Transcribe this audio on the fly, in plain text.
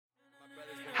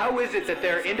How is it that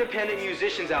there are independent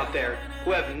musicians out there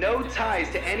who have no ties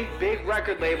to any big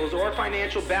record labels or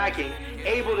financial backing,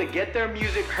 able to get their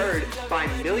music heard by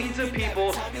millions of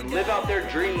people and live out their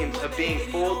dreams of being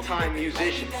full-time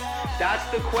musicians? That's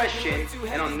the question,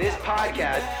 and on this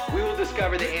podcast, we will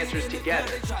discover the answers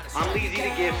together. I'm Leezy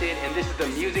the Gifted, and this is the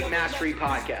Music Mastery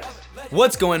Podcast.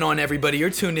 What's going on, everybody? You're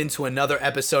tuned into another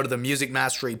episode of the Music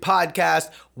Mastery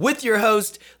Podcast with your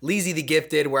host, Leezy the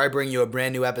Gifted, where I bring you a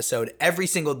brand new episode every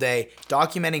single day,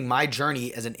 documenting my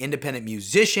journey as an independent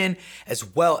musician, as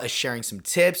well as sharing some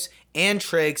tips and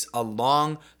tricks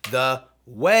along the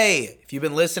way. If you've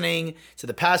been listening to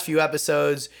the past few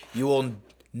episodes, you will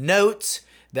note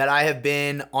that I have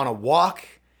been on a walk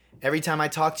every time I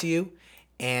talk to you,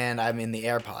 and I'm in the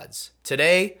AirPods.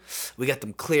 Today, we got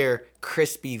them clear,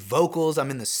 crispy vocals. I'm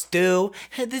in the stew.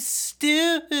 The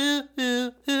stew.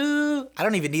 I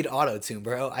don't even need auto-tune,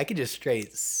 bro. I can just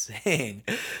straight sing.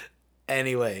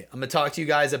 Anyway, I'm going to talk to you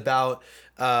guys about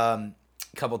a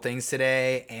couple things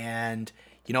today, and,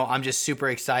 you know, I'm just super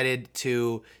excited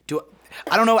to do.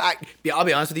 I don't know. I'll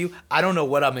be honest with you. I don't know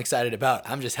what I'm excited about.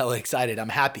 I'm just hella excited. I'm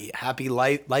happy.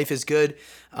 Life is good.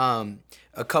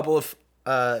 A couple of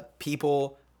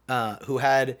people who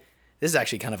had, this is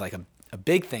actually kind of like a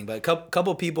big thing, but a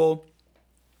couple of people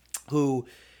who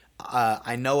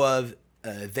I know of,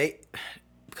 a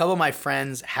couple of my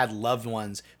friends had loved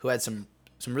ones who had some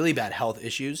really bad health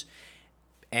issues,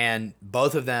 and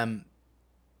both of them,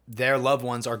 their loved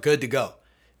ones are good to go.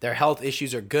 Their health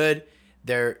issues are good.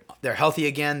 They're healthy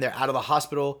again. They're out of the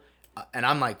hospital, and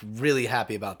I'm like really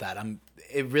happy about that.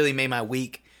 It really made my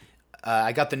week.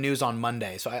 I got the news on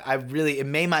Monday, so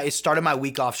it started my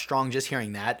week off strong just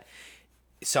hearing that.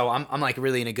 So I'm like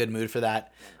really in a good mood for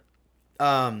that.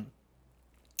 Our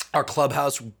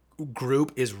Clubhouse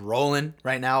group is rolling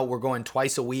right now. We're going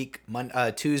twice a week,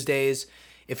 Tuesdays.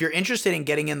 If you're interested in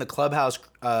getting in the Clubhouse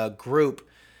group,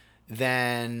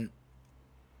 then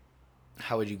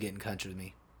how would you get in touch with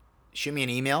me? Shoot me an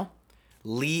email,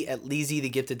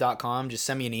 lee@leezythegifted.com. Just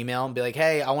send me an email and be like,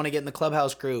 hey, I want to get in the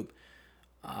Clubhouse group.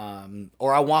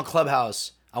 Or I want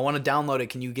Clubhouse. I want to download it.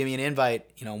 Can you give me an invite?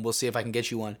 You know, we'll see if I can get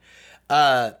you one.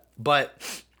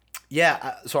 But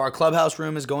yeah, so our Clubhouse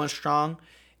room is going strong.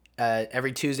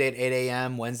 Every Tuesday at 8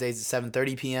 a.m., Wednesdays at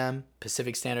 7:30 p.m.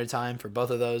 Pacific Standard Time for both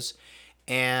of those.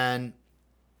 And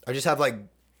I just have like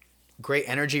great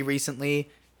energy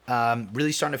recently.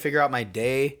 Really starting to figure out my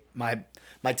day, my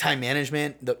time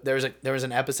management. There was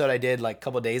an episode I did like a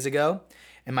couple days ago,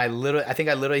 and I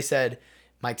literally said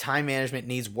my time management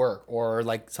needs work, or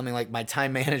like something like my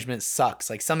time management sucks,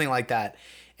 like something like that.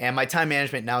 And my time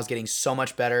management now is getting so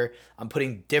much better. I'm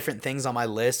putting different things on my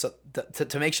list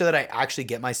to make sure that I actually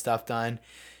get my stuff done.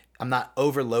 I'm not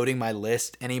overloading my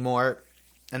list anymore.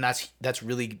 And that's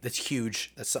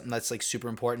huge. That's something that's like super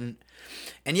important.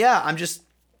 And yeah, I'm just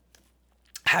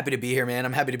happy to be here, man.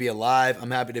 I'm happy to be alive. I'm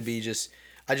happy to be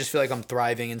I just feel like I'm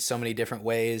thriving in so many different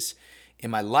ways in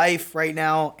my life right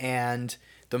now. And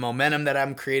the momentum that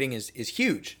I'm creating is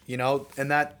huge, you know,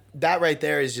 and that right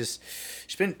there is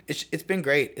it's been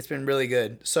great. It's been really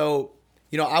good. So,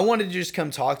 you know, I wanted to just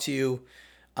come talk to you,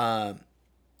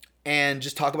 and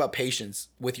just talk about patience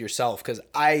with yourself, because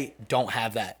I don't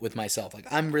have that with myself. Like,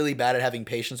 I'm really bad at having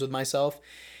patience with myself,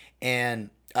 and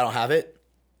I don't have it.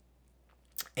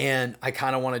 And I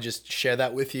kind of want to just share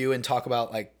that with you and talk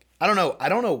about, like, I don't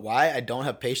know why I don't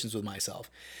have patience with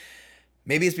myself.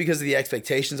 Maybe it's because of the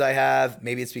expectations I have.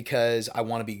 Maybe it's because I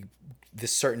want to be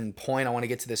this certain point. I want to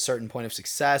get to this certain point of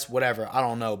success, whatever. I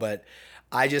don't know, but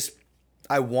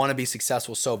I want to be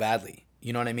successful so badly.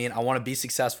 You know what I mean? I want to be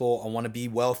successful. I want to be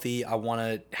wealthy. I want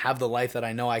to have the life that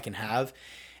I know I can have.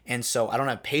 And so I don't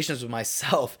have patience with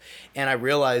myself. And I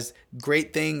realized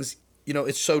great things, you know,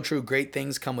 it's so true. Great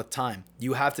things come with time.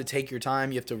 You have to take your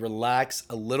time. You have to relax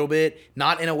a little bit,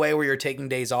 not in a way where you're taking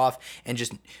days off and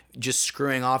just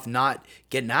screwing off, not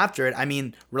getting after it. I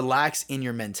mean, relax in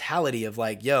your mentality of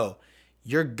like, yo,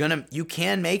 you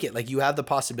can make it. Like, you have the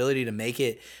possibility to make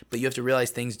it, but you have to realize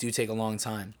things do take a long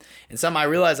time. And something I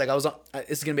realized, like,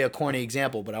 this is going to be a corny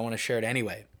example, but I want to share it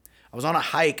anyway. I was on a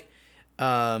hike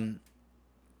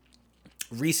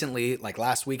recently, like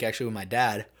last week actually, with my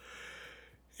dad.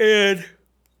 And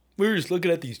we were just looking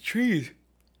at these trees,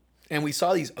 and we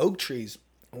saw these oak trees,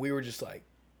 and we were just like,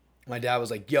 my dad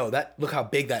was like, yo, look how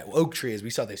big that oak tree is.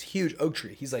 We saw this huge oak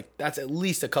tree. He's like, that's at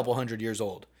least a couple 100 years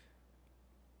old.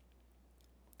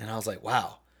 And I was like,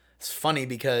 wow, it's funny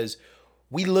because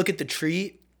we look at the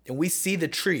tree and we see the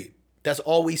tree. That's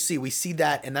all we see. We see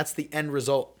that, and that's the end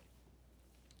result.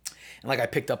 And like, I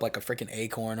picked up like a freaking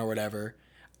acorn or whatever.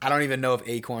 I don't even know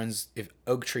if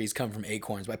oak trees come from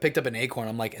acorns, but I picked up an acorn.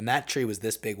 I'm like, and that tree was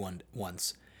this big one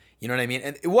once. You know what I mean?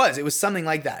 And it was something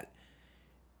like that.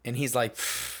 And he's like,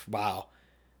 wow.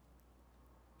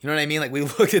 You know what I mean? Like we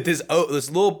looked at this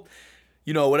little,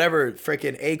 whatever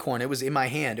freaking acorn. It was in my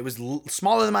hand. It was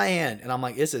smaller than my hand. And I'm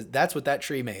like, that's what that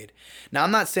tree made. Now,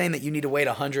 I'm not saying that you need to wait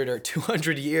 100 or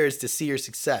 200 years to see your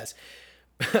success,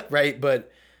 right?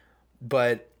 But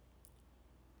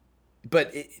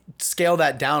scale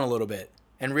that down a little bit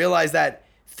and realize that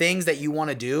things that you want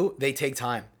to do, they take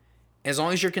time. As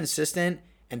long as you're consistent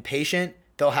and patient,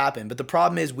 they'll happen. But the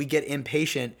problem is we get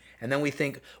impatient and then we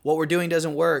think what we're doing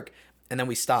doesn't work. And then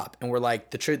we stop and we're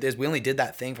like, the truth is we only did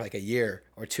that thing for like a year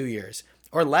or 2 years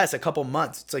or less, a couple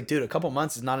months. It's like, dude, a couple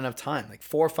months is not enough time. Like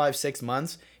 4, 5, 6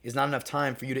 months is not enough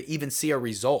time for you to even see a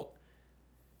result.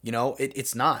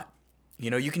 It's not.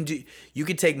 You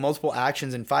could take multiple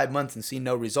actions in 5 months and see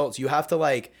no results. You have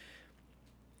to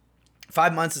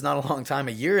 5 months is not a long time.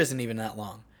 A year isn't even that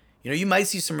long. You might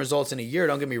see some results in a year.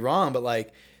 Don't get me wrong, but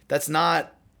that's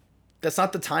not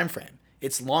the time frame.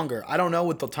 It's longer. I don't know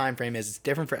what the time frame is. It's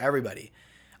different for everybody.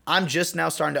 I'm just now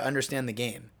starting to understand the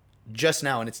game. Just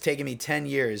now, and it's taken me 10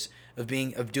 years of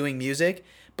doing music,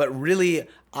 but really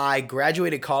I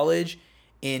graduated college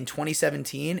in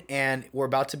 2017 and we're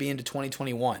about to be into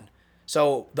 2021.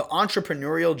 So the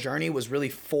entrepreneurial journey was really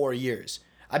 4 years.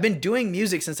 I've been doing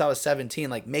music since I was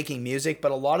 17, like making music,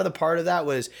 but a lot of the part of that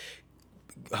was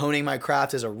honing my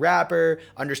craft as a rapper,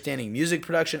 understanding music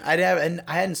production. I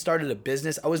hadn't started a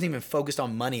business. I wasn't even focused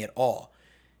on money at all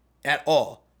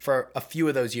for a few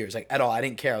of those years, at all. I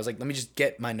didn't care. I was like, let me just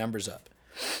get my numbers up.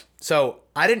 So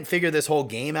I didn't figure this whole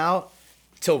game out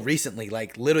till recently,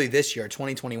 literally this year,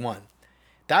 2021.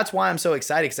 That's why I'm so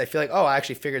excited, because I feel like, I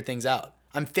actually figured things out.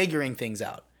 I'm figuring things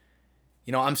out.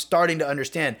 I'm starting to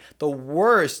understand. The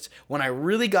worst, when I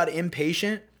really got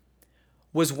impatient,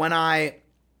 was when I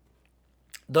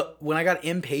got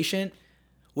impatient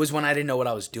was when I didn't know what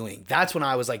I was doing. That's when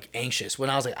I was anxious. When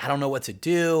I was I don't know what to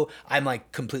do. I'm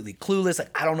completely clueless.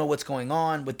 I don't know what's going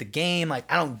on with the game. I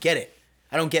don't get it.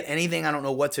 I don't get anything. I don't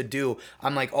know what to do.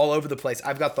 I'm all over the place.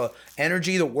 I've got the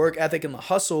energy, the work ethic, and the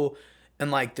hustle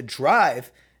and the drive,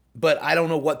 but I don't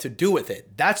know what to do with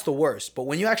it. That's the worst. But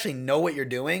when you actually know what you're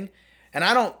doing, and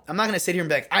I'm not going to sit here and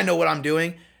be I know what I'm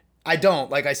doing. I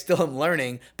don't. I still am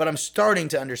learning, but I'm starting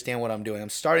to understand what I'm doing. I'm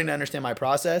starting to understand my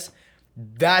process.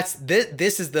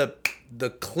 This is the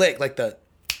click,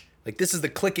 this is the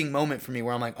clicking moment for me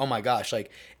where I'm oh my gosh,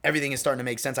 everything is starting to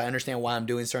make sense. I understand why I'm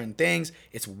doing certain things.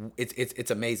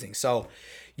 It's amazing. So,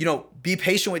 be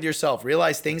patient with yourself.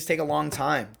 Realize things take a long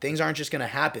time. Things aren't just going to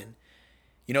happen.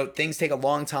 Things take a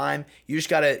long time. You just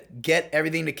got to get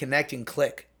everything to connect and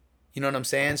click. You know what I'm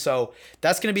saying? So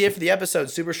that's going to be it for the episode.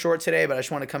 Super short today, but I just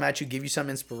want to come at you, give you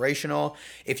something inspirational.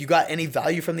 If you got any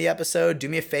value from the episode, do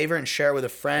me a favor and share it with a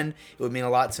friend. It would mean a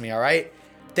lot to me, all right?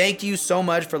 Thank you so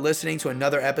much for listening to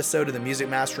another episode of the Music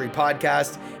Mastery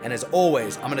Podcast. And as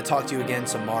always, I'm going to talk to you again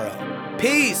tomorrow.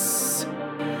 Peace!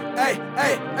 Hey,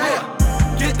 hey, hey!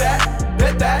 Get that,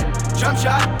 bet that, jump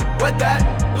shot, wet that,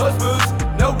 post moves,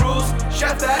 no rules,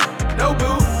 chef that, no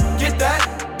boo. Get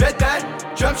that, bet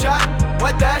that, jump shot,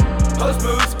 wet that, post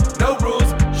move.